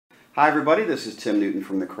Hi everybody, this is Tim Newton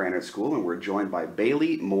from the Crain School, and we're joined by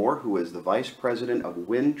Bailey Moore, who is the Vice President of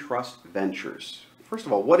Wintrust Ventures. First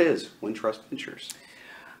of all, what is Wintrust Ventures?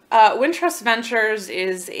 Wintrust Ventures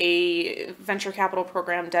is a venture capital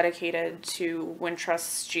program dedicated to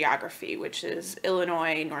Wintrust's geography, which is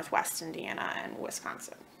Illinois, Northwest Indiana, and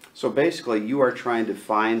Wisconsin. So basically, you are trying to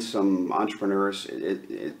find some entrepreneurs,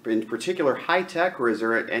 in particular high-tech, or is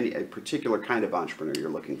there a particular kind of entrepreneur you're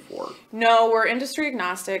looking for? No, we're industry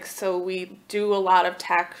agnostic, so we do a lot of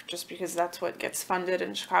tech just because that's what gets funded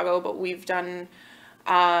in Chicago, but we've done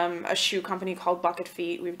a shoe company called Bucket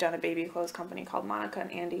Feet. We've done a baby clothes company called Monica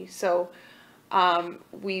and Andy. So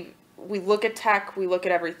we look at tech, we look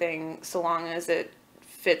at everything so long as it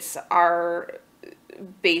fits our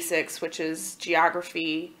basics, which is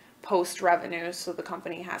geography, post revenue. So the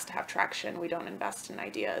company has to have traction. We don't invest in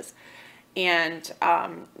ideas. And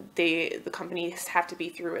the companies have to be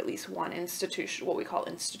through at least one institution, what we call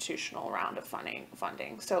institutional round of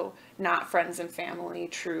funding. So not friends and family,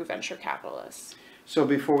 true venture capitalists. So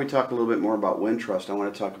before we talk a little bit more about Wintrust, I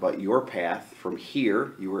want to talk about your path from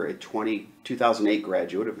here. You were a 2008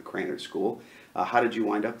 graduate of the Crain School. How did you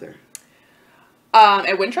wind up there?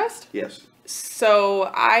 At Wintrust? Yes.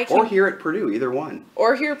 So or here at Purdue, either one.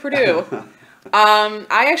 Or here at Purdue.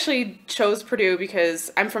 I actually chose Purdue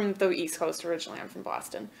because I'm from the East Coast originally. I'm from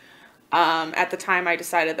Boston. At the time, I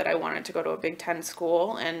decided that I wanted to go to a Big Ten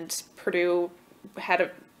school, and Purdue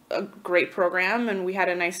had a great program, and we had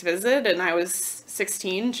a nice visit, and I was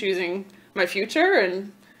 16 choosing my future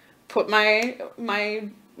and put my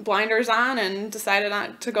blinders on and decided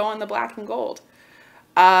not to go on the black and gold.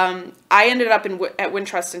 I ended up at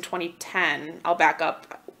Wintrust in 2010. I'll back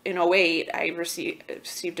up. In 2008, I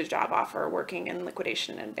received a job offer working in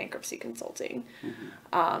liquidation and bankruptcy consulting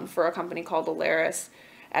for a company called Alaris.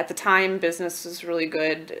 At the time, business was really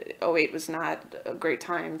good. 2008 was not a great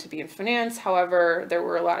time to be in finance. However, there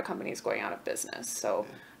were a lot of companies going out of business. So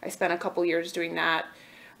I spent a couple years doing that.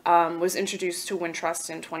 Was introduced to Wintrust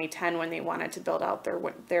in 2010 when they wanted to build out their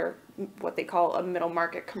what they call a middle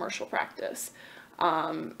market commercial practice,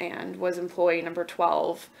 and was employee number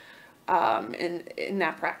 12 in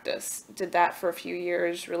that practice. Did that for a few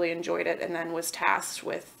years, really enjoyed it, and then was tasked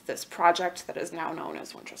with this project that is now known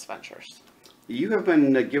as Wintrust Ventures. You have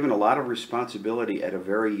been given a lot of responsibility at a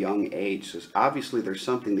very young age. So obviously there's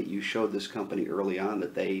something that you showed this company early on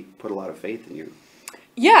that they put a lot of faith in you.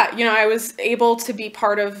 Yeah, I was able to be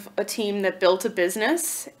part of a team that built a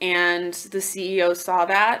business, and the CEO saw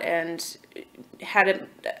that and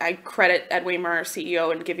I credit Ed Waymer, our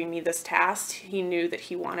CEO, in giving me this task. He knew that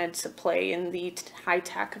he wanted to play in the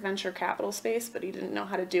high-tech venture capital space, but he didn't know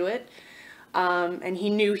how to do it. And he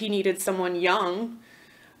knew he needed someone young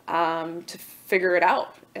to figure it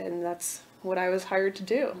out, and that's what I was hired to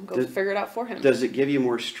do. Figure it out for him. Does it give you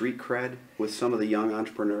more street cred with some of the young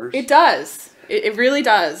entrepreneurs? It does. It really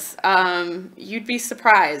does. You'd be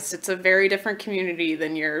surprised. It's a very different community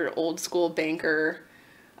than your old school banker,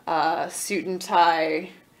 suit and tie,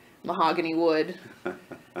 mahogany wood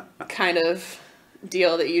kind of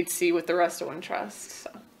deal that you'd see with the rest of Wintrust. So.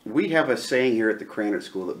 We have a saying here at the Crain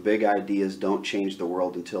School that big ideas don't change the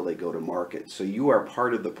world until they go to market. So you are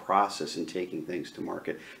part of the process in taking things to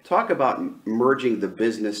market. Talk about merging the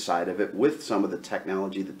business side of it with some of the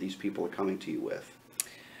technology that these people are coming to you with.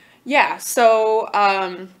 Yeah, so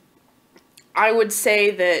I would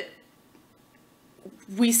say that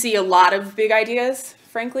we see a lot of big ideas,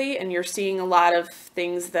 frankly, and you're seeing a lot of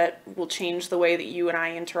things that will change the way that you and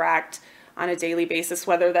I interact on a daily basis,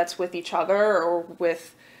 whether that's with each other or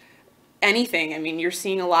with anything. I mean, you're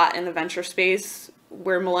seeing a lot in the venture space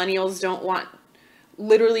where millennials don't want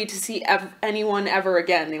literally to see anyone ever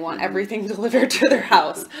again. They want everything delivered to their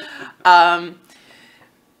house.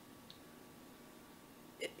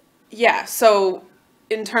 Yeah, so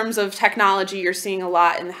in terms of technology, you're seeing a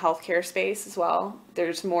lot in the healthcare space as well.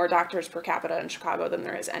 There's more doctors per capita in Chicago than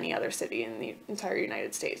there is any other city in the entire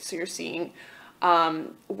United States. So you're seeing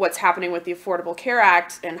what's happening with the Affordable Care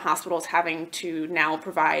Act and hospitals having to now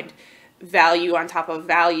provide value on top of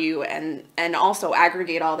value and also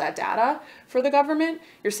aggregate all that data for the government.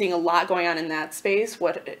 You're seeing a lot going on in that space.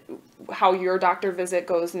 How your doctor visit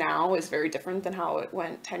goes now is very different than how it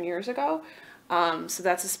went 10 years ago. So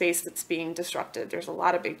that's a space that's being disrupted. There's a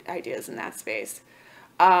lot of big ideas in that space.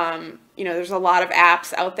 There's a lot of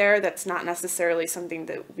apps out there that's not necessarily something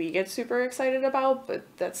that we get super excited about, but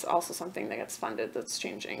that's also something that gets funded that's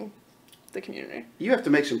changing the community. You have to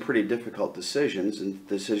make some pretty difficult decisions, and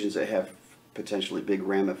decisions that have potentially big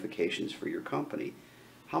ramifications for your company.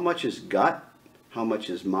 How much is gut? How much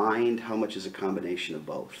is mind? How much is a combination of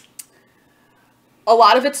both? A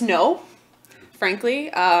lot of it's no.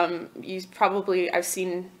 frankly. I've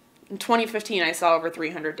seen, in 2015, I saw over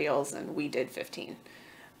 300 deals, and we did 15.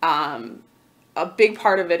 A big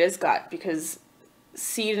part of it is gut, because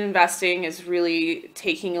seed investing is really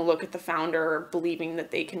taking a look at the founder, believing that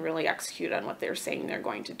they can really execute on what they're saying they're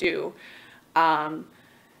going to do. And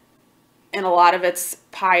a lot of it's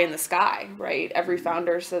pie in the sky, right? Every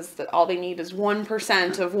founder says that all they need is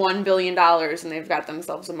 1% of $1 billion and they've got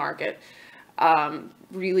themselves a market.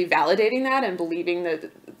 Really validating that and believing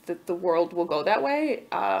that the world will go that way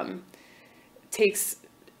takes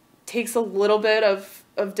a little bit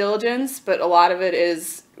of diligence, but a lot of it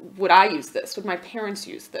is, would I use this? Would my parents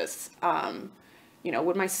use this?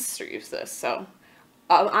 Would my sister use this? So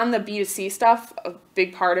on the B2C stuff, a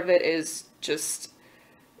big part of it is just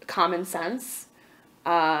common sense.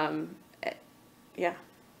 Yeah.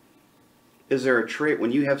 Is there a trait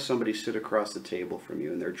when you have somebody sit across the table from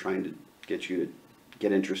you and they're trying to get you to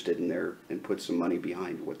get interested in and put some money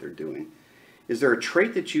behind what they're doing? Is there a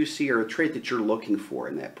trait that you see or a trait that you're looking for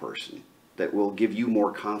in that person that will give you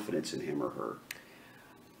more confidence in him or her?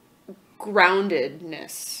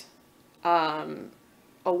 Groundedness.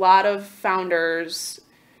 A lot of founders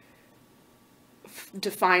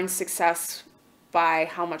define success by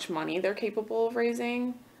how much money they're capable of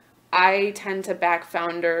raising. I tend to back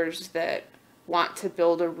founders that want to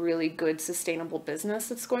build a really good sustainable business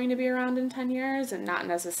that's going to be around in 10 years and not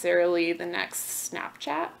necessarily the next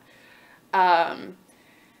Snapchat.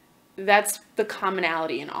 That's the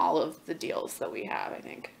commonality in all of the deals that we have, I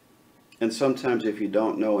think. And sometimes if you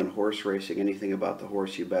don't know in horse racing anything about the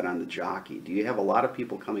horse, you bet on the jockey. Do you have a lot of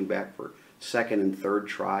people coming back for second and third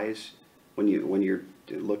tries when you're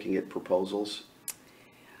looking at proposals?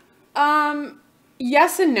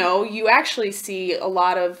 Yes and no. You actually see a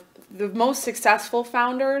lot of the most successful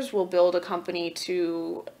founders will build a company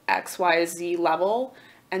to XYZ level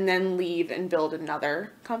and then leave and build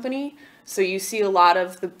another company. So you see a lot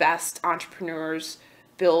of the best entrepreneurs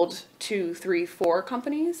build 2, 3, 4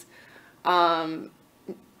 companies.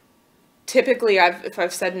 Typically, if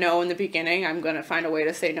I've said no in the beginning, I'm going to find a way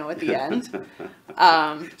to say no at the end.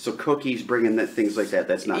 So cookies, bringing things like that,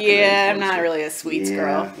 that's not. Yeah, I'm not really a sweets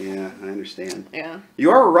girl. Yeah, I understand. Yeah.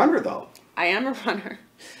 You are a runner, though. I am a runner.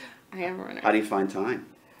 How do you find time?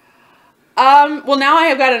 Well, now I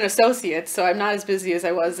have got an associate, so I'm not as busy as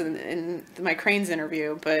I was in my Crain's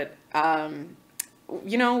interview. But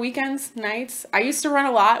weekends, nights. I used to run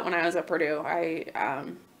a lot when I was at Purdue.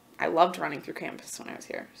 I loved running through campus when I was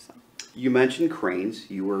here. So. You mentioned Crain's.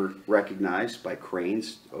 You were recognized by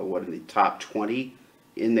Crain's, in the top 20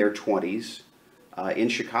 in their 20s in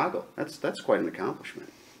Chicago. That's quite an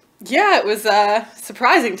accomplishment. Yeah, it was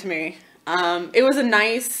surprising to me. It was a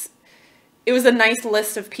nice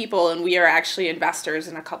list of people, and we are actually investors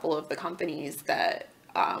in a couple of the companies that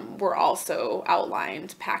were also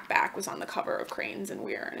outlined. Packback was on the cover of Crain's, and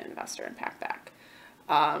we are an investor in Packback.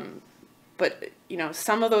 But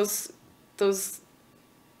some of those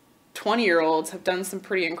 20-year-olds have done some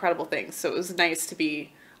pretty incredible things. So it was nice to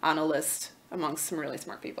be on a list amongst some really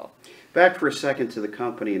smart people. Back for a second to the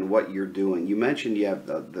company and what you're doing. You mentioned you have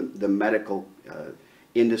the medical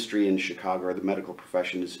industry in Chicago, or the medical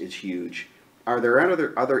profession is huge. Are there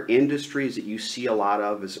other industries that you see a lot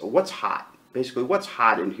of? What's hot? Basically, what's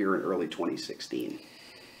hot in here in early 2016?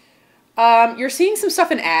 You're seeing some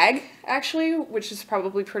stuff in ag, actually, which is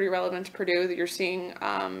probably pretty relevant to Purdue, that you're seeing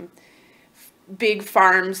big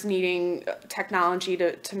farms needing technology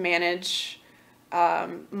to manage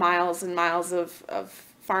miles and miles of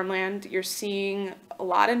farmland. You're seeing a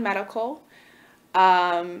lot in medical,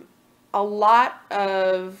 a lot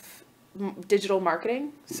of digital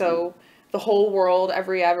marketing. So the whole world,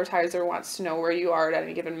 every advertiser wants to know where you are at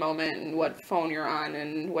any given moment and what phone you're on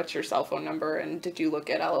and what's your cell phone number and did you look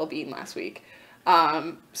at LL Bean last week.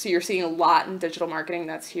 So you're seeing a lot in digital marketing.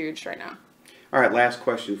 That's huge right now. All right, last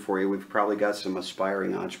question for you. We've probably got some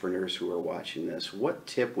aspiring entrepreneurs who are watching this. What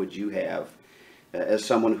tip would you have as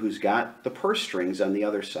someone who's got the purse strings on the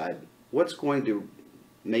other side? What's going to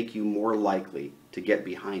make you more likely to get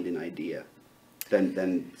behind an idea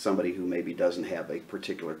than somebody who maybe doesn't have a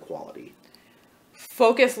particular quality?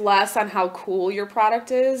 Focus less on how cool your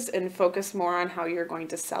product is and focus more on how you're going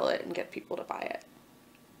to sell it and get people to buy it.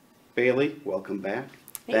 Bailey, welcome back.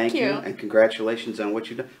 Thank you. And congratulations on what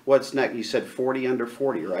you've done. What's next? You said 40 under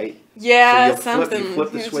 40, right? Yeah, so something. You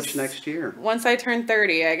flip the switch next year. Once I turn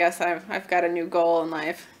 30, I guess I've got a new goal in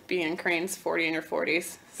life, being Crain's 40 under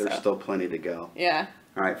 40s. There's still plenty to go. Yeah.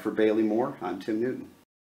 All right, for Bailey Moore, I'm Tim Newton.